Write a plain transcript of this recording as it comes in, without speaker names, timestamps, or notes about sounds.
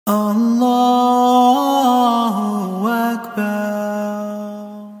Allahu Akbar.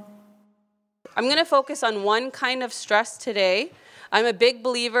 I'm going to focus on one kind of stress today. I'm a big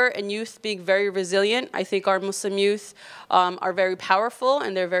believer in youth being very resilient. I think our Muslim youth are very powerful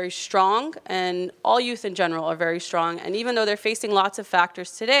and they're very strong, and all youth in general are very strong. And even though they're facing lots of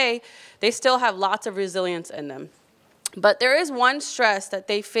factors today, they still have lots of resilience in them. But there is one stress that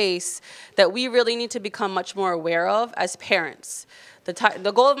they face that we really need to become much more aware of as parents.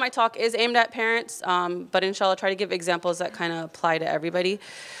 The goal of my talk is aimed at parents, but inshallah, I'll try to give examples that kind of apply to everybody.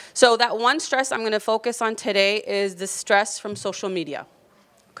 So that one stress I'm going to focus on today is the stress from social media,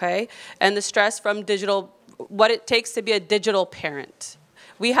 okay? And the stress from digital, what it takes to be a digital parent.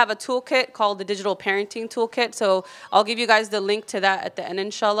 We have a toolkit called the Digital Parenting Toolkit, so I'll give you guys the link to that at the end,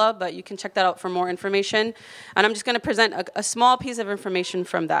 inshallah, but you can check that out for more information. And I'm just going to present a small piece of information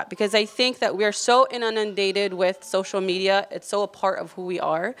from that, because I think that we are so inundated with social media. It's so a part of who we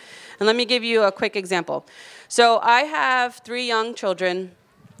are. And let me give you a quick example. So I have 3 young children.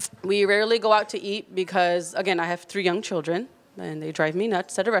 We rarely go out to eat because, again, I have 3 young children, and they drive me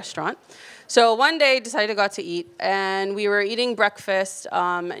nuts at a restaurant. So one day, decided to go out to eat, and we were eating breakfast,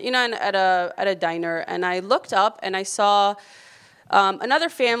 at a diner. And I looked up, and I saw another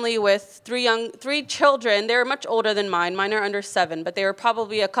family with 3 children. They were much older than mine. Mine are under 7, but they were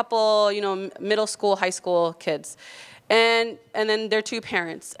probably a couple, middle school, high school kids, and then their 2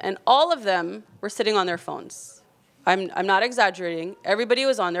 parents, and all of them were sitting on their phones. I'm not exaggerating. Everybody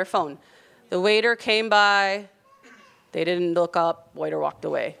was on their phone. The waiter came by. They didn't look up. Waiter walked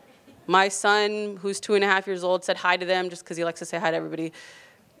away. My son, who's 2.5 years old, said hi to them just because he likes to say hi to everybody.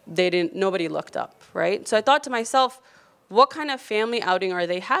 Nobody looked up, right? So I thought to myself, what kind of family outing are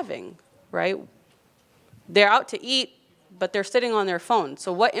they having, right? They're out to eat, but they're sitting on their phone.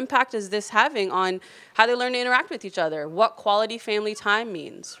 So what impact is this having on how they learn to interact with each other? What quality family time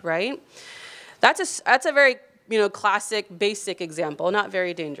means, right? That's a very classic, basic example, not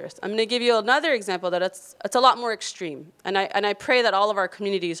very dangerous. I'm going to give you another example that it's a lot more extreme, and I pray that all of our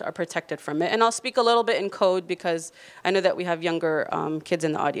communities are protected from it. And I'll speak a little bit in code because I know that we have younger kids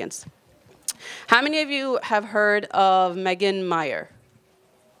in the audience. How many of you have heard of Megan Mayer?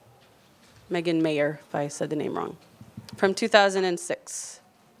 Megan Mayer, if I said the name wrong. From 2006.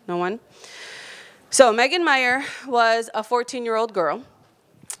 No one? So Megan Mayer was a 14-year-old girl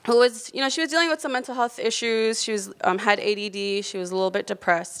who was, she was dealing with some mental health issues. She was had ADD. She was a little bit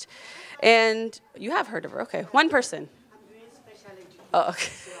depressed. And you have heard of her. Okay. One person. I'm doing specialty. Oh,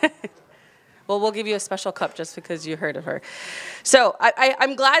 okay. Well, we'll give you a special cup just because you heard of her. So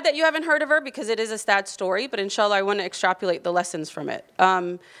I'm glad that you haven't heard of her because it is a sad story, but inshallah, I want to extrapolate the lessons from it.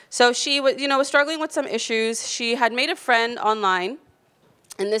 So she was struggling with some issues. She had made a friend online,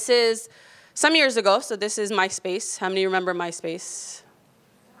 and this is some years ago, so this is MySpace. How many remember MySpace?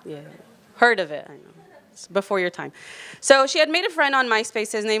 Yeah, heard of it. I know. It's before your time. So she had made a friend on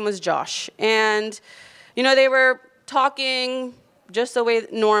MySpace. His name was Josh. And, they were talking just the way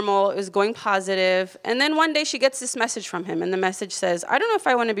normal. It was going positive. And then one day she gets this message from him. And the message says, I don't know if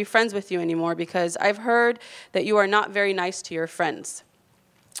I want to be friends with you anymore because I've heard that you are not very nice to your friends.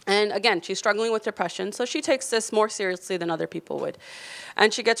 And again, she's struggling with depression, so she takes this more seriously than other people would.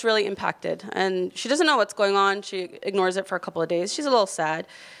 And she gets really impacted. And she doesn't know what's going on. She ignores it for a couple of days. She's a little sad.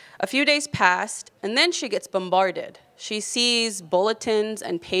 A few days passed, and then she gets bombarded. She sees bulletins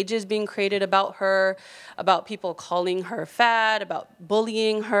and pages being created about her, about people calling her fat, about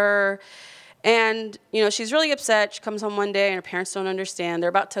bullying her. And, she's really upset. She comes home one day, and her parents don't understand. They're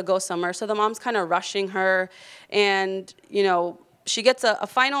about to go somewhere, so the mom's kind of rushing her. And, she gets a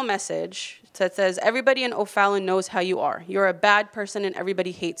final message that says, everybody in O'Fallon knows how you are. You're a bad person and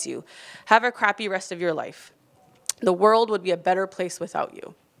everybody hates you. Have a crappy rest of your life. The world would be a better place without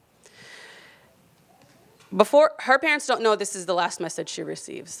you. Her parents don't know this is the last message she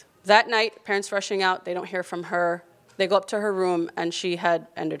receives. That night, parents rushing out, they don't hear from her. They go up to her room and she had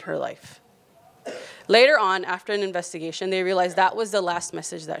ended her life. Later on, after an investigation, they realized that was the last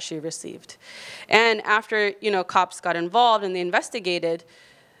message that she received. And after, cops got involved and they investigated,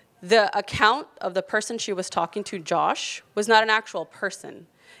 the account of the person she was talking to, Josh, was not an actual person.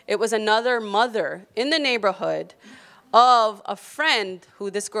 It was another mother in the neighborhood of a friend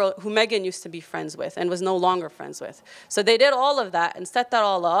who Megan used to be friends with and was no longer friends with. So they did all of that and set that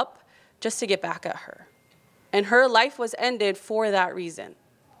all up just to get back at her. And her life was ended for that reason,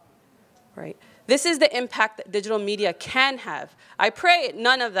 right? This is the impact that digital media can have. I pray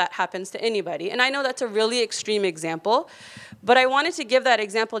none of that happens to anybody. And I know that's a really extreme example, but I wanted to give that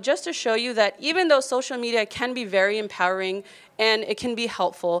example just to show you that even though social media can be very empowering and it can be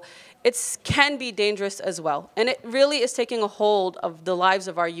helpful. It can be dangerous as well. And it really is taking a hold of the lives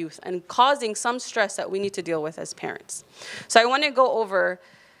of our youth and causing some stress that we need to deal with as parents. So I want to go over,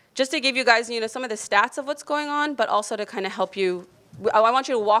 just to give you guys, some of the stats of what's going on, but also to kind of help you. I want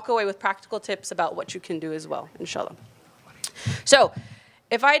you to walk away with practical tips about what you can do as well, inshallah. So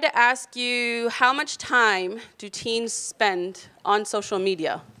if I had to ask you, how much time do teens spend on social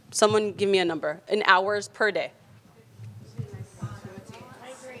media? Someone give me a number, in hours per day.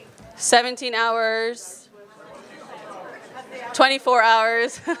 17 hours, 24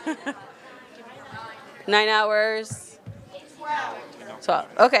 hours, 9 hours, 12.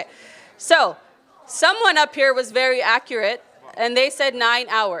 Okay, so someone up here was very accurate, and they said 9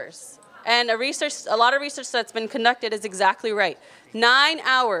 hours. And a lot of research that's been conducted is exactly right. 9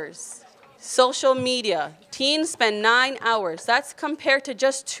 hours, social media. Teens spend 9 hours. That's compared to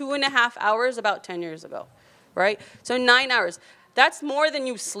just 2.5 hours about 10 years ago, right? So 9 hours. That's more than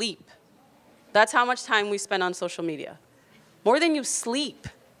you sleep. That's how much time we spend on social media. More than you sleep.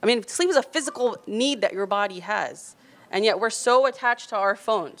 I mean, sleep is a physical need that your body has. And yet we're so attached to our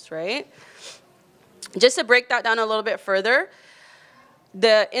phones, right? Just to break that down a little bit further,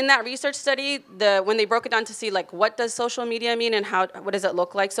 in that research study, when they broke it down to see like what does social media mean and what does it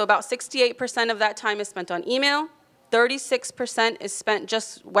look like, so about 68% of that time is spent on email, 36% is spent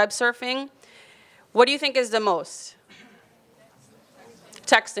just web surfing. What do you think is the most?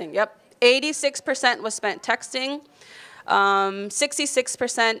 Texting, yep. 86% was spent texting,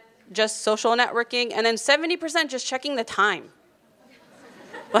 66% just social networking, and then 70% just checking the time.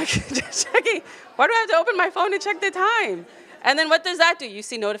 Like, just checking, why do I have to open my phone to check the time? And then what does that do? You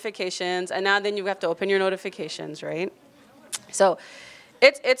see notifications, and now then you have to open your notifications, right? So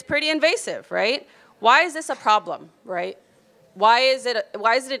it's pretty invasive, right? Why is this a problem, right? Why is it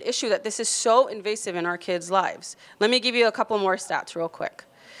an issue that this is so invasive in our kids' lives? Let me give you a couple more stats real quick.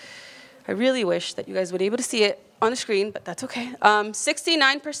 I really wish that you guys would be able to see it on the screen, but that's okay.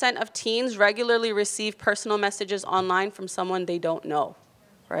 69% of teens regularly receive personal messages online from someone they don't know,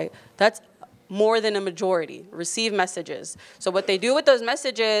 right? That's more than a majority, receive messages. So what they do with those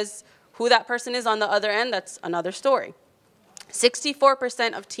messages, who that person is on the other end, that's another story.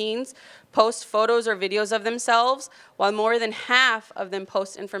 64% of teens post photos or videos of themselves, while more than half of them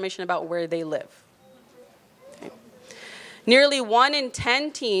post information about where they live. Okay. Nearly 1 in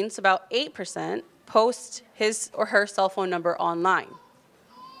 10 teens, about 8%, post his or her cell phone number online.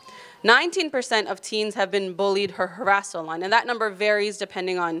 19% of teens have been bullied or harassed online, and that number varies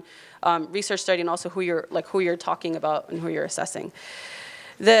depending on research study and also who you're talking about and who you're assessing.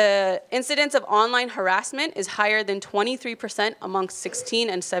 The incidence of online harassment is higher than 23% amongst 16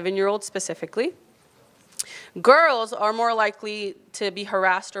 and 7-year-olds specifically. Girls are more likely to be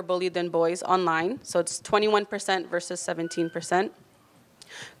harassed or bullied than boys online, so it's 21% versus 17%.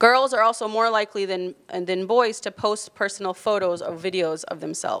 Girls are also more likely than boys to post personal photos or videos of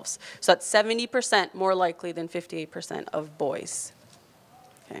themselves. So that's 70% more likely than 58% of boys.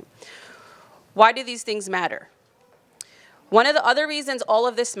 Okay. Why do these things matter? One of the other reasons all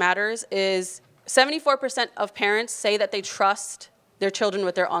of this matters is 74% of parents say that they trust their children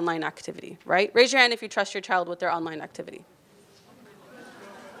with their online activity, right? Raise your hand if you trust your child with their online activity.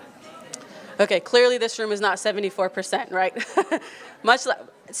 Okay, clearly this room is not 74%, right?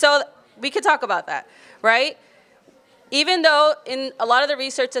 So we could talk about that, right? Even though in a lot of the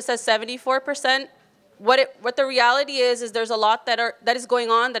research it says 74%, what the reality is there's a lot that is going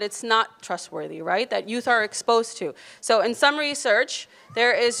on that it's not trustworthy, right? That youth are exposed to. So in some research,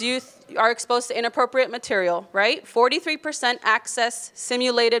 youth are exposed to inappropriate material, right? 43% access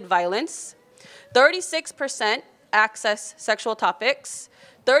simulated violence, 36% access sexual topics,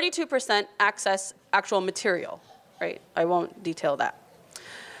 32% access actual material, right? I won't detail that.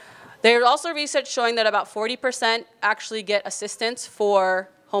 There's also research showing that about 40% actually get assistance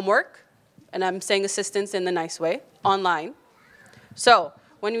for homework, and I'm saying assistance in the nice way, online. So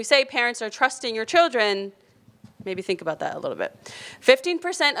when we say parents are trusting your children, maybe think about that a little bit.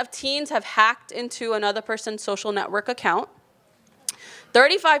 15% of teens have hacked into another person's social network account.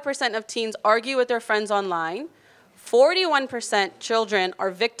 35% of teens argue with their friends online. 41% children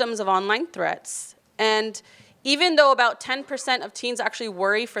are victims of online threats. And even though about 10% of teens actually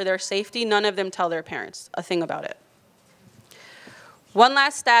worry for their safety, none of them tell their parents a thing about it. One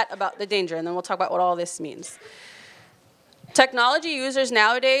last stat about the danger, and then we'll talk about what all this means. Technology users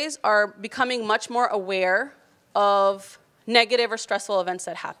nowadays are becoming much more aware of negative or stressful events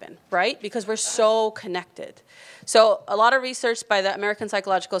that happen, right? Because we're so connected. So a lot of research by the American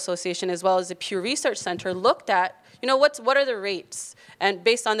Psychological Association as well as the Pew Research Center looked at, what are the rates and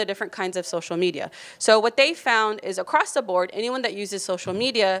based on the different kinds of social media. So what they found is across the board, anyone that uses social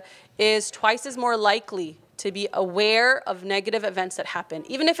media is twice as more likely to be aware of negative events that happen,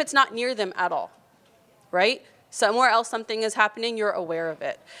 even if it's not near them at all, right? Somewhere else something is happening, you're aware of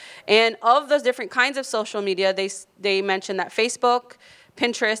it. And of those different kinds of social media, they mentioned that Facebook,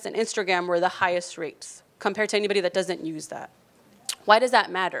 Pinterest, and Instagram were the highest rates compared to anybody that doesn't use that. Why does that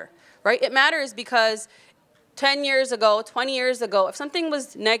matter, right? It matters because 10 years ago, 20 years ago, if something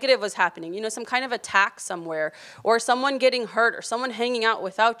was negative was happening, some kind of attack somewhere, or someone getting hurt, or someone hanging out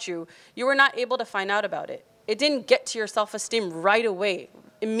without you, you were not able to find out about it. It didn't get to your self-esteem right away,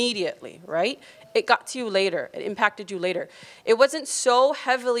 immediately, right? It got to you later. It impacted you later. It wasn't so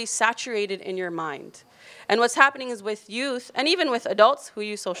heavily saturated in your mind. And what's happening is with youth, and even with adults who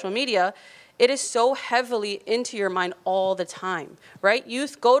use social media, it is so heavily into your mind all the time, right?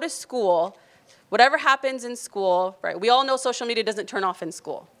 Youth go to school, whatever happens in school, right? We all know social media doesn't turn off in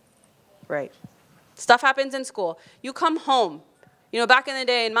school, right? Stuff happens in school. You come home. Back in the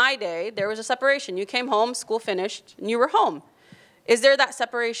day, in my day, there was a separation. You came home, school finished, and you were home. Is there that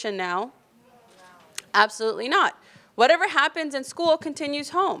separation now? Absolutely not. Whatever happens in school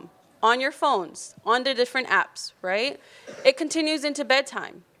continues home, on your phones, on the different apps, right? It continues into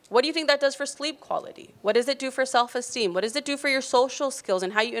bedtime. What do you think that does for sleep quality? What does it do for self-esteem? What does it do for your social skills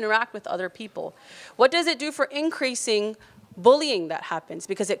and how you interact with other people? What does it do for increasing bullying that happens?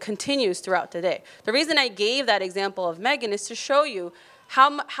 Because it continues throughout the day. The reason I gave that example of Megan is to show you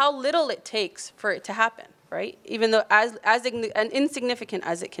how little it takes for it to happen, right? Even though as insignificant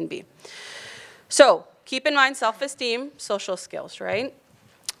as it can be. So keep in mind self-esteem, social skills, right?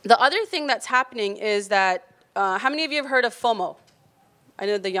 The other thing that's happening is that, how many of you have heard of FOMO? I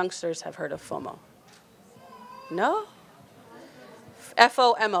know the youngsters have heard of FOMO. No?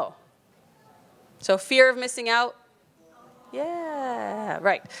 FOMO. So fear of missing out? Yeah,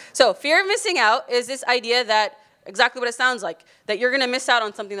 right. So fear of missing out is this idea that, exactly what it sounds like, that you're going to miss out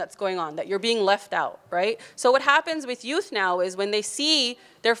on something that's going on, that you're being left out, right? So what happens with youth now is when they see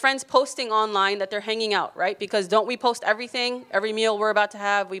their friends posting online that they're hanging out, right? Because don't we post everything? Every meal we're about to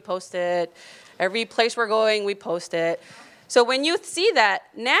have, we post it. Every place we're going, we post it. So when youth see that,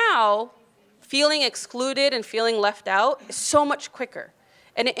 now feeling excluded and feeling left out is so much quicker.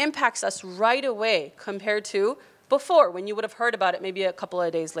 And it impacts us right away compared to before, when you would have heard about it maybe a couple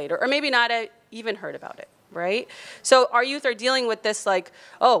of days later, or maybe not even heard about it, right? So our youth are dealing with this like,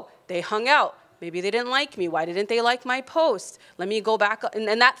 oh, they hung out. Maybe they didn't like me. Why didn't they like my post? Let me go back. And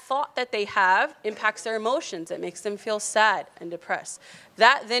that thought that they have impacts their emotions. It makes them feel sad and depressed.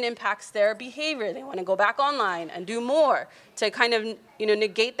 That then impacts their behavior. They want to go back online and do more to kind of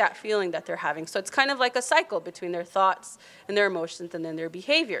negate that feeling that they're having. So it's kind of like a cycle between their thoughts and their emotions and then their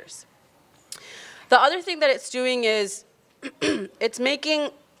behaviors. The other thing that it's doing is it's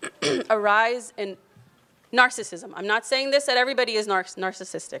making a rise in narcissism. I'm not saying this that everybody is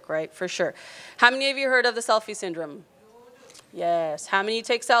narcissistic, right? For sure. How many of you heard of the selfie syndrome? Yes. How many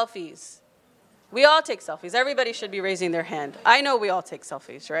take selfies? We all take selfies. Everybody should be raising their hand. I know we all take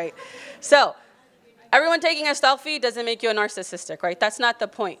selfies, right? So everyone taking a selfie doesn't make you a narcissistic, right? That's not the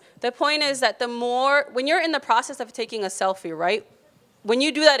point. The point is that when you're in the process of taking a selfie, right? When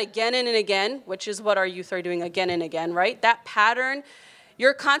you do that again and again, which is what our youth are doing again and again, right? That pattern,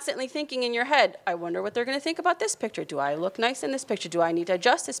 you're constantly thinking in your head, I wonder what they're going to think about this picture. Do I look nice in this picture? Do I need to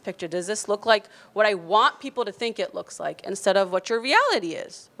adjust this picture? Does this look like what I want people to think it looks like instead of what your reality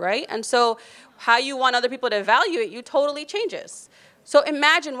is, right? And so how you want other people to evaluate you totally changes. So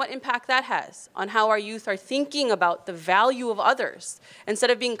imagine what impact that has on how our youth are thinking about the value of others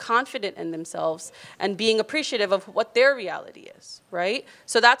instead of being confident in themselves and being appreciative of what their reality is, right?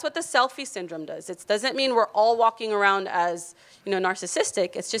 So that's what the selfie syndrome does. It doesn't mean we're all walking around as,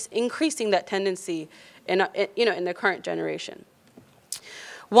 narcissistic. It's just increasing that tendency in the current generation.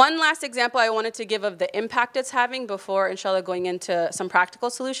 One last example I wanted to give of the impact it's having before, inshallah, going into some practical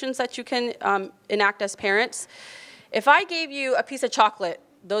solutions that you can enact as parents. If I gave you a piece of chocolate,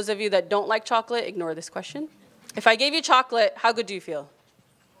 those of you that don't like chocolate, ignore this question. If I gave you chocolate, how good do you feel?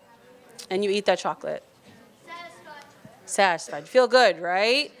 And you eat that chocolate? Satisfied. Satisfied. You feel good,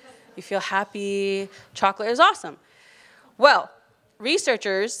 right? You feel happy. Chocolate is awesome. Well,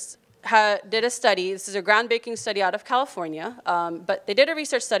 researchers did a study. This is a groundbreaking study out of California. But they did a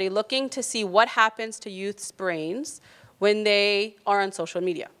research study looking to see what happens to youth's brains when they are on social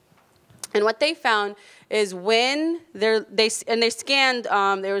media. And what they found is when they scanned,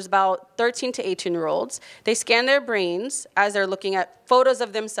 there was about 13 to 18-year-olds. They scanned their brains as they're looking at photos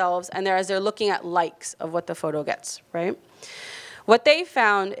of themselves and as they're looking at likes of what the photo gets, right? What they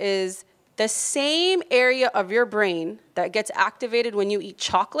found is the same area of your brain that gets activated when you eat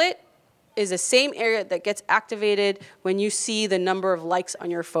chocolate is the same area that gets activated when you see the number of likes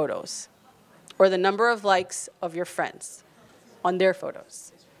on your photos or the number of likes of your friends on their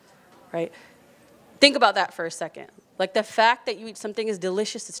photos. Right? Think about that for a second. Like the fact that you eat something as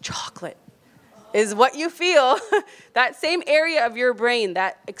delicious as chocolate is what you feel. That same area of your brain,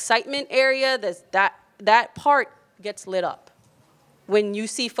 that excitement area, that part gets lit up when you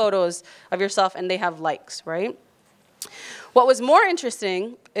see photos of yourself and they have likes, right? What was more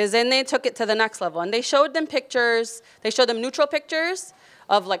interesting is then they took it to the next level and they showed them pictures. They showed them neutral pictures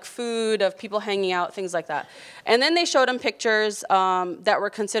of like food, of people hanging out, things like that. And then they showed them pictures that were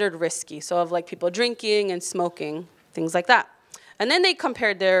considered risky, so of like people drinking and smoking, things like that. And then they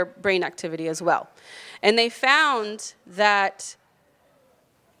compared their brain activity as well. And they found that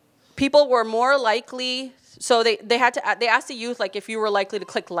people were more likely, so they asked the youth like if you were likely to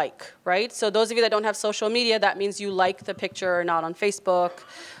click like, right? So those of you that don't have social media, that means you like the picture or not on Facebook,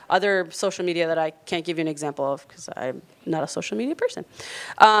 other social media that I can't give you an example of because I'm not a social media person.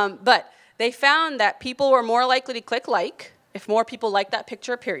 But they found that people were more likely to click like if more people liked that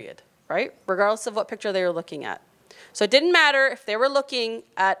picture, period, right? Regardless of what picture they were looking at. So it didn't matter if they were looking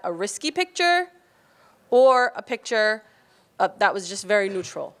at a risky picture or a picture that was just very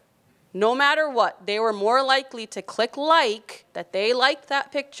neutral. No matter what, they were more likely to click like, that they liked that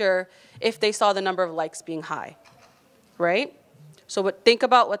picture, if they saw the number of likes being high, right? So think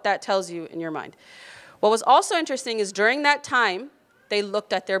about what that tells you in your mind. What was also interesting is during that time, they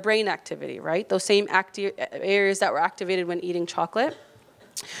looked at their brain activity, right? Those same areas that were activated when eating chocolate.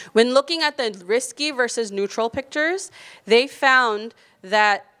 When looking at the risky versus neutral pictures, they found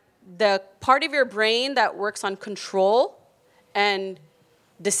that the part of your brain that works on control and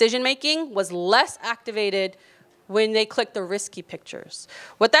decision-making was less activated when they clicked the risky pictures.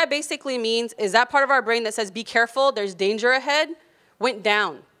 What that basically means is that part of our brain that says, be careful, there's danger ahead, went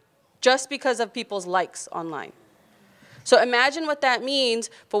down just because of people's likes online. So imagine what that means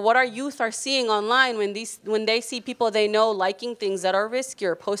for what our youth are seeing online when they see people they know liking things that are risky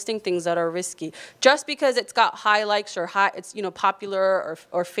or posting things that are risky. Just because it's got high likes or it's popular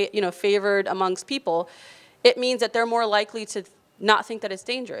or favored amongst people, it means that they're more likely to not think that it's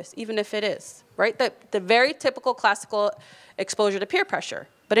dangerous, even if it is, right? The very typical classical exposure to peer pressure,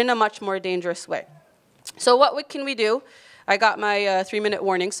 but in a much more dangerous way. So what can we do? I got my 3-minute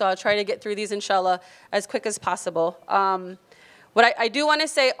warning, so I'll try to get through these, inshallah, as quick as possible. What I do want to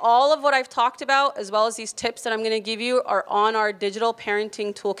say, all of what I've talked about, as well as these tips that I'm going to give you, are on our Digital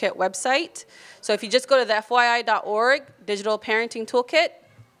Parenting Toolkit website. So if you just go to the FYI.org, Digital Parenting Toolkit,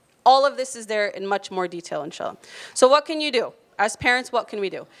 all of this is there in much more detail, inshallah. So what can you do? As parents, what can we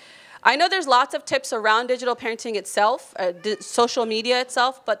do? I know there's lots of tips around digital parenting itself, social media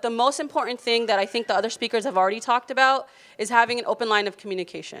itself, but the most important thing that I think the other speakers have already talked about is having an open line of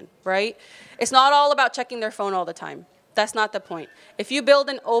communication, right? It's not all about checking their phone all the time. That's not the point. If you build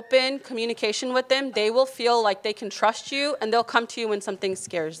an open communication with them, they will feel like they can trust you and they'll come to you when something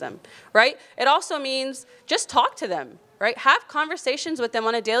scares them, right? It also means just talk to them, right? Have conversations with them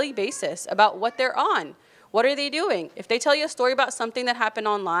on a daily basis about what they're on. What are they doing? If they tell you a story about something that happened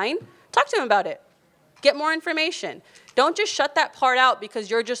online, talk to them about it. Get more information. Don't just shut that part out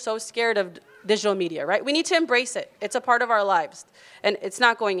because you're just so scared of digital media, right? We need to embrace it. It's a part of our lives, and it's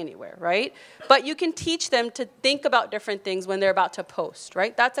not going anywhere, right? But you can teach them to think about different things when they're about to post,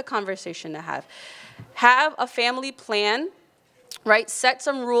 right? That's a conversation to have. Have a family plan, right? Set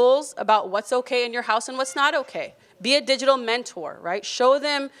some rules about what's okay in your house and what's not okay. Be a digital mentor, right? Show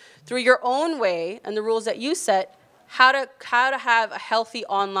them through your own way and the rules that you set how to have a healthy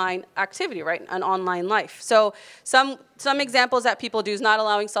online activity, right? An online life. So some examples that people do is not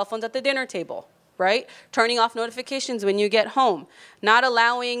allowing cell phones at the dinner table, right? Turning off notifications when you get home. Not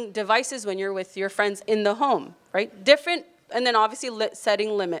allowing devices when you're with your friends in the home, right? And then obviously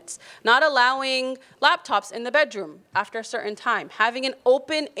setting limits. Not allowing laptops in the bedroom after a certain time. Having an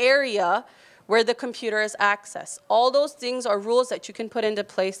open area where the computer is accessed. All those things are rules that you can put into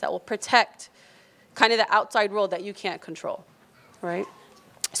place that will protect kind of the outside world that you can't control, right?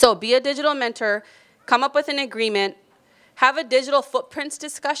 So be a digital mentor, come up with an agreement, have a digital footprints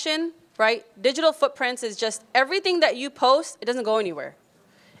discussion, right? Digital footprints is just everything that you post, it doesn't go anywhere.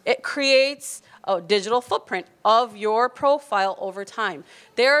 It creates a digital footprint of your profile over time.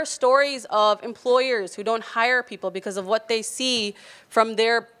 There are stories of employers who don't hire people because of what they see from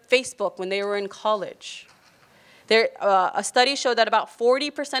their Facebook when they were in college. A study showed that about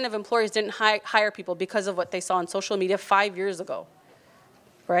 40% of employers didn't hire people because of what they saw on social media 5 years ago.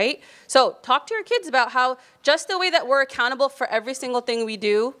 Right? So talk to your kids about how just the way that we're accountable for every single thing we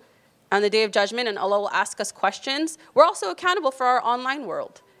do on the Day of Judgment and Allah will ask us questions, we're also accountable for our online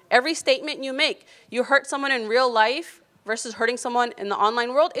world. Every statement you make, you hurt someone in real life versus hurting someone in the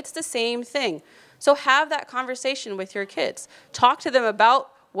online world, it's the same thing. So have that conversation with your kids. Talk to them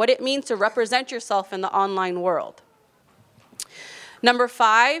about what it means to represent yourself in the online world. Number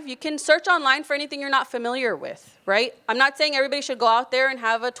 5, you can search online for anything you're not familiar with, right? I'm not saying everybody should go out there and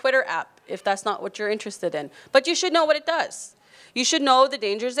have a Twitter app if that's not what you're interested in, but you should know what it does. You should know the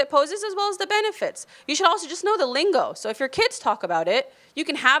dangers it poses as well as the benefits. You should also just know the lingo. So if your kids talk about it, you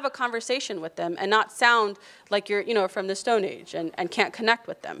can have a conversation with them and not sound like you're, from the Stone Age and can't connect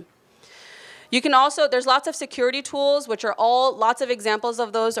with them. You can also, there's lots of security tools, which are lots of examples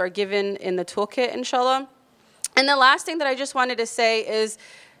of those are given in the toolkit, inshallah. And the last thing that I just wanted to say is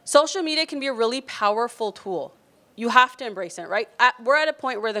social media can be a really powerful tool. You have to embrace it, right? We're at a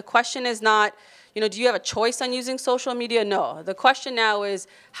point where the question is not, do you have a choice on using social media? No. The question now is,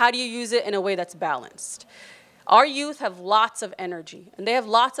 how do you use it in a way that's balanced? Our youth have lots of energy, and they have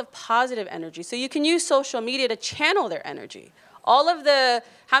lots of positive energy. So you can use social media to channel their energy.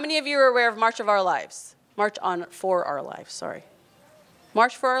 How many of you are aware of March of Our Lives? March for Our Lives, sorry.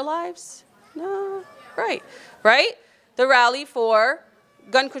 March for Our Lives? No. Right? The rally for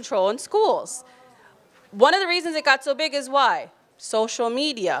gun control in schools. One of the reasons it got so big is why? Social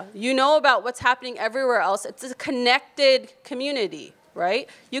media. You know about what's happening everywhere else. It's a connected community, right?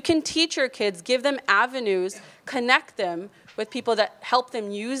 You can teach your kids, give them avenues, connect them with people that help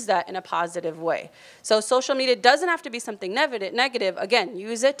them use that in a positive way. So social media doesn't have to be something negative. Again,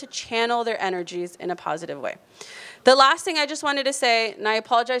 use it to channel their energies in a positive way. The last thing I just wanted to say, and I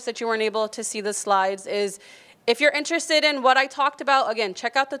apologize that you weren't able to see the slides, is if you're interested in what I talked about, again,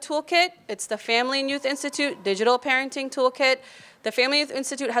 check out the toolkit. It's the Family and Youth Institute Digital Parenting Toolkit. The Family and Youth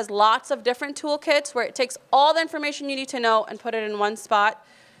Institute has lots of different toolkits where it takes all the information you need to know and put it in one spot.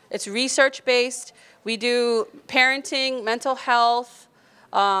 It's research-based. We do parenting, mental health,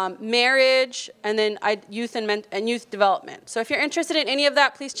 marriage, and then youth and youth development. So if you're interested in any of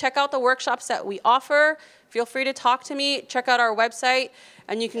that, please check out the workshops that we offer. Feel free to talk to me. Check out our website,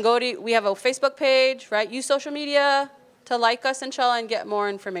 and you can we have a Facebook page, right? Use social media to like us, inshallah, and get more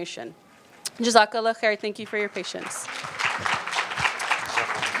information. Jazakallah khair. Thank you for your patience.